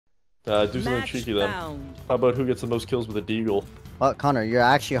Do something cheeky then. How about who gets the most kills with a deagle? Well, Connor, you're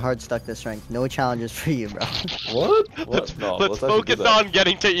actually hard stuck this rank. No challenges for you, bro. What? What? No, let's focus on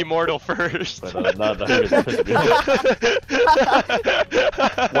getting to Immortal first. But, why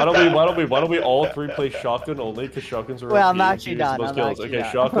don't we all three play shotgun only? Because shotguns are. Well, I'm actually done. Okay,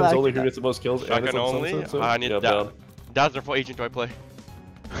 shotguns only. Who gets the most kills? Shotgun only. I need down. Dazzler, what agent do I play?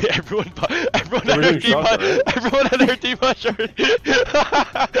 Everyone on our team, everyone on our team,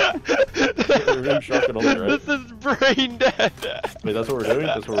 shotgun only, right? This is brain dead. Wait, that's what we're doing?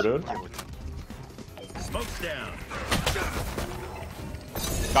 That's what we're doing? Smoke's down.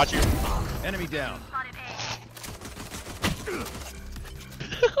 Got you. Enemy down.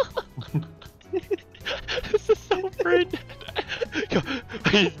 This is so brain dead.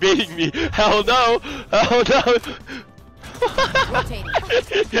 He's beating me. Hell no. Hell no. Rotating.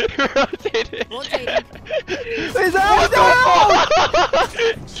 Rotating. Is that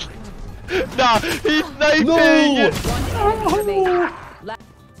Nah, he's sniping! No!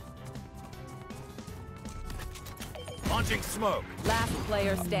 Launching smoke. Last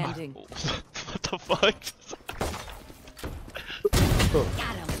player standing. What the fuck?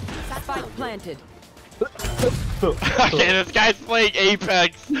 Got him. Spike planted. Okay, this guy's playing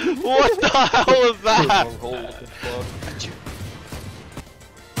Apex. What the hell is that?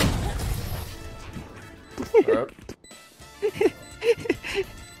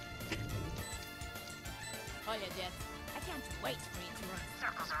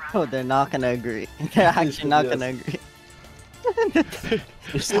 Oh, they're not gonna agree. They're actually not gonna agree.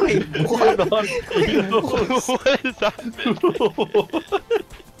 Wait, what? What is that?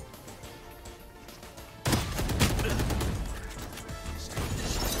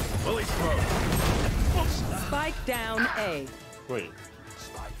 Fully smoked. Spike down A. Wait.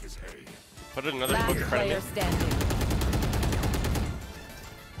 Spike is A. Put another smoke Last in front player of me. standing.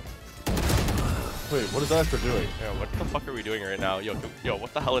 Wait, what is that for doing? Yo, what the fuck are we doing right now? Yo,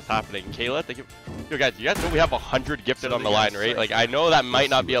 what the hell is happening? Kayla, yo guys, you guys know we have 100 gifted on the line, right? Like, I know that might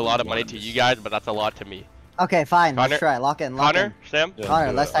not be a lot of money to you guys, but that's a lot to me. Okay, fine. Connor, let's try. Lock in. Lock Connor, in. Sam? Yeah,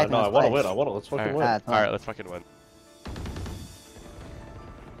 Connor, let's type in No, this I want to place. win. Let's fucking win. Alright, let's fucking win.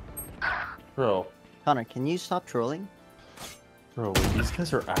 Bro. Connor, can you stop trolling? Bro, these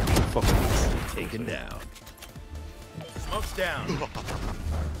guys are actually fucking taken down. Smoke's down.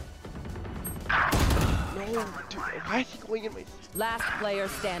 No, dude, why is he going in my... Last player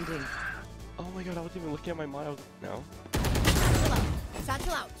standing. Oh my god, I wasn't even looking at my mod. No.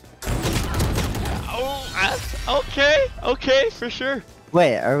 Satchel out. Oh, okay, for sure.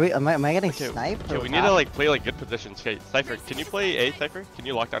 Wait, are we? Am I getting sniped? Okay, we need to like play like good positions. Okay, Cypher, can you play A, Cypher? Can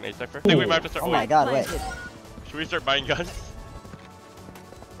you lock down A, Cypher? I think we might have to start. Oh my god, wait. Should we start buying guns?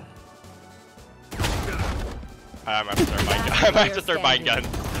 I might have to start buying guns. I might have to start buying guns.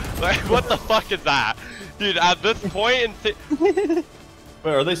 Like, what the fuck is that? Dude, at this point Wait,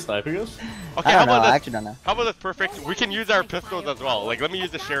 are they sniping us? Okay, I actually don't know. How about this perfect? We can use our pistols as well. Like, let me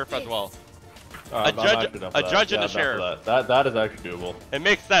use the sheriff as well. A judge and a sheriff. That is actually doable. It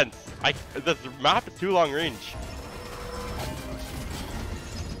makes sense. This map is too long range.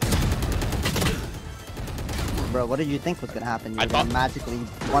 Bro, what did you think was gonna happen? I You're thought gonna magically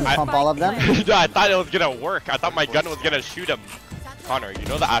one-pump all of them? No, I thought it was gonna work. I thought my gun was gonna shoot him. Connor, you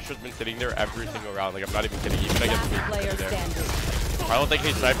know the Astra's been sitting there every single round. Like, I'm not even kidding. Even against me. I don't think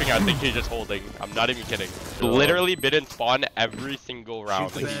he's sniping. I think he's just holding. I'm not even kidding. Literally been spawn every single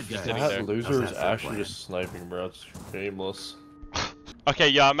round. Like, he's just sitting there. That loser is actually just sniping, bro. It's shameless. Okay,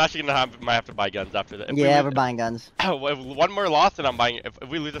 yeah, I'm actually gonna might have to buy guns after that. Yeah, we're buying guns. If one more loss, then I'm buying. If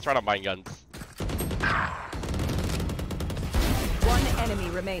we lose this round, I'm buying guns. One enemy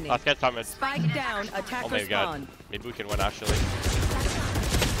remaining. Last guy's coming. Spike down. Attacker Oh my god. spawn. Maybe we can win actually.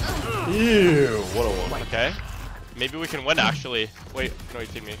 Ew, what a one. Okay. Maybe we can win actually. Wait, no, you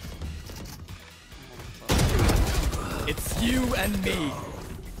see me. It's you and me.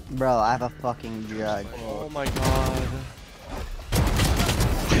 Bro, I have a fucking judge. Oh my god.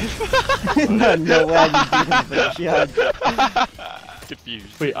 no way I just beat him for judge.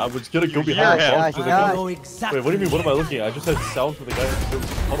 Confused. Wait, I was gonna go behind the Gosh, box. gosh. Wait, what do you mean? What am I looking at? I just had sound for the guy in the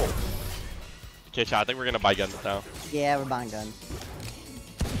tunnel. Okay, chat, I think we're gonna buy guns now. Yeah, we're buying guns.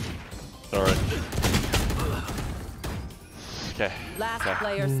 Alright. Okay. Last Okay.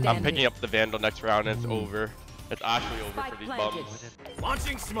 player standing. I'm picking up the Vandal next round and it's over. It's actually over for these planted. bums.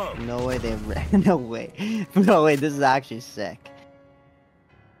 Launching smoke. No way they no way. No way, this is actually sick.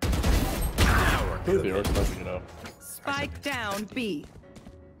 Could be, or something, you know. Spike down B.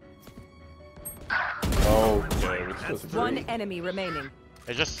 Oh, okay, we're supposed to One agree. enemy remaining.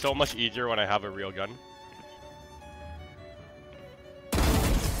 It's just so much easier when I have a real gun.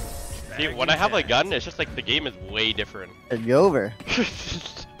 See, when I have a gun, it's just like the game is way different. It'd be over.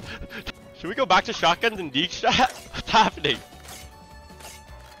 Should we go back to shotguns and deek strat? What's happening?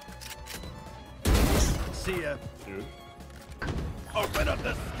 See ya. Dude. Open up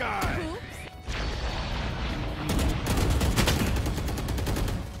the sky.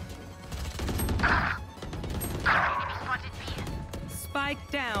 Spike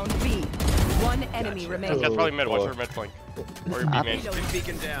down B. One enemy remaining. That's probably mid. Watch for mid flank. Or B main. Stim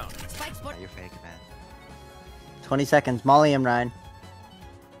beacon down. You're fake, man. 20 seconds. Molly him, Ryan.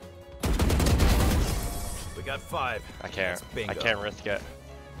 We got 5. I can't. That's bingo. I can't risk it.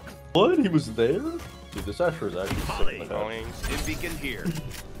 What? He was there? Dude, this Asher is actually sick in the head. Going. Stim beacon here.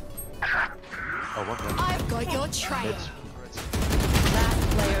 Oh, what the? I've got your trail. Last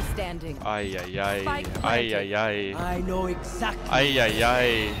player standing. Ay ay ay. Spike Ay planted. ay ay. I know exactly. Ay ay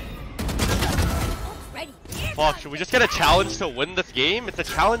ay. Ready. Fuck, should we just get a challenge to win this game? It's a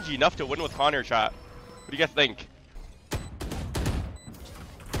challenge enough to win with Connor, chat. What do you guys think?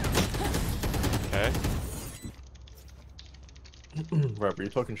 Okay. Rob, are you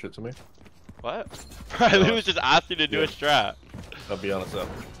talking shit to me? What? I literally was just asked you to do a strat. I'll be honest though.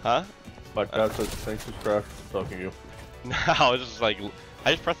 Huh? My dad says thanks for craft talking to you. No, I was just like,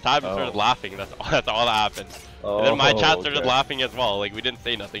 I just pressed tab and started laughing. That's all that happened. Oh, And then my chat started okay. laughing as well. Like we didn't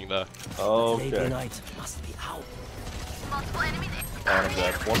say nothing though. Okay. Night must be out. I'm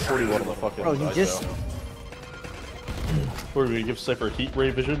dead. 141 on the fucking Bro, he side just... now. What, are we gonna give Cypher Heat Ray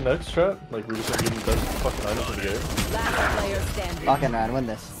Vision next, chat? Like, we're just gonna give him the best fucking items in the game? Last player standing. Fucking Ryan, win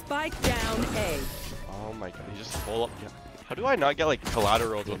this. Spike down A. Oh my god, he just full up. Yeah. How do I not get like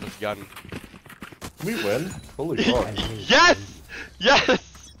collaterals with this gun? Can we win? Holy fuck. Yes! Yes!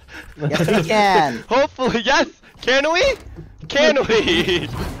 Yes, we can. Hopefully, yes! Can we? Can we?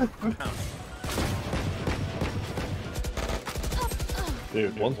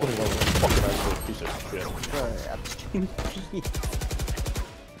 Dude, 121 is a fucking absolute piece of shit. Bro, I'm-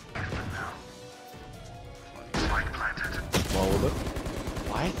 Well with it.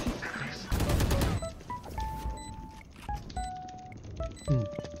 Why is he?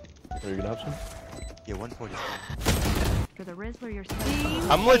 Are you gonna have some? Yeah, 140. For the Rizzler, you're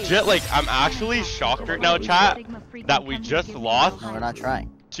I'm legit, like, I'm actually shocked right now, chat, that we just lost No, we're not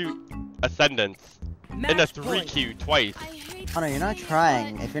trying. to Ascendance in a 3Q twice. Connor, you're not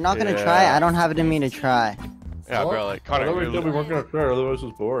trying. If you're not gonna Yeah. try, I don't have it in me to try. Yeah, bro, like, Connor, I thought we you're said we li- weren't gonna try, otherwise it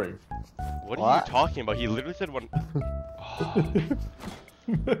was boring. what are What? you talking about? He literally said one.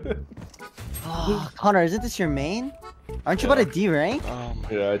 Oh, Connor, isn't this your main? Aren't you about to D rank? Oh my.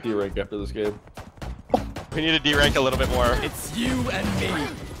 Yeah, I D-rank after this game. We need to D-rank a little bit more. It's you and me.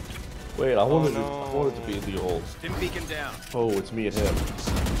 Wait, I wanted, no. I wanted to be in the old. Stim beacon down. Oh, it's me and him.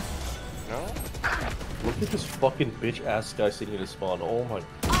 No? Look at this fucking bitch ass guy sitting in his spawn. Oh my.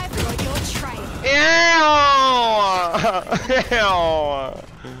 I've got your trail. Ew!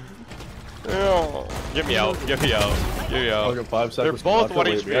 Ew! Ew! Get me out. Get me out. Get me out. Okay, 5 seconds. both to 1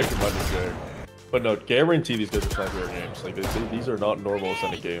 wait, we HP. actually might be good. But no, guarantee these guys are sniper games. Like these are not normal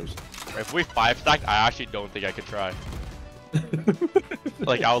Ascendant games. If we 5-stacked, I actually don't think I could try.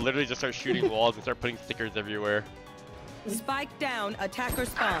 Like, I'll literally just start shooting walls and start putting stickers everywhere. Spike down. Attacker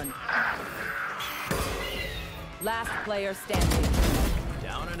spawn. Last player standing.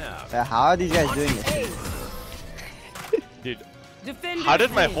 Down and out. Yeah, how are these guys doing this? Dude, Defenders how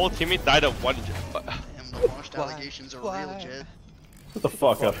did my win. whole teammate die to one? Damn, the launched allegations are real, Jed. Shut the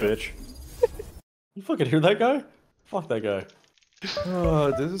fuck up, bitch. You fucking hear that guy? Fuck that guy.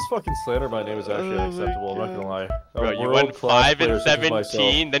 This is fucking slander. My name is actually unacceptable. I'm not gonna lie. Bro, you went 5 and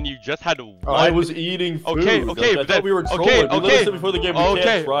 17, then you just had one. I was eating food. Okay, I but thought then we were trolling. okay, We literally okay, said before the game we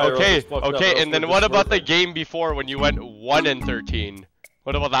can't try or else it's fucked up. okay. Else And then we're what just about the perfect. game before when you went 1 and 13?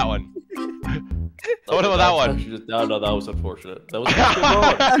 What about that one? What about that That's one? actually just- no, that was unfortunate. That was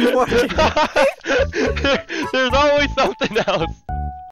actually wrong. There's always something else.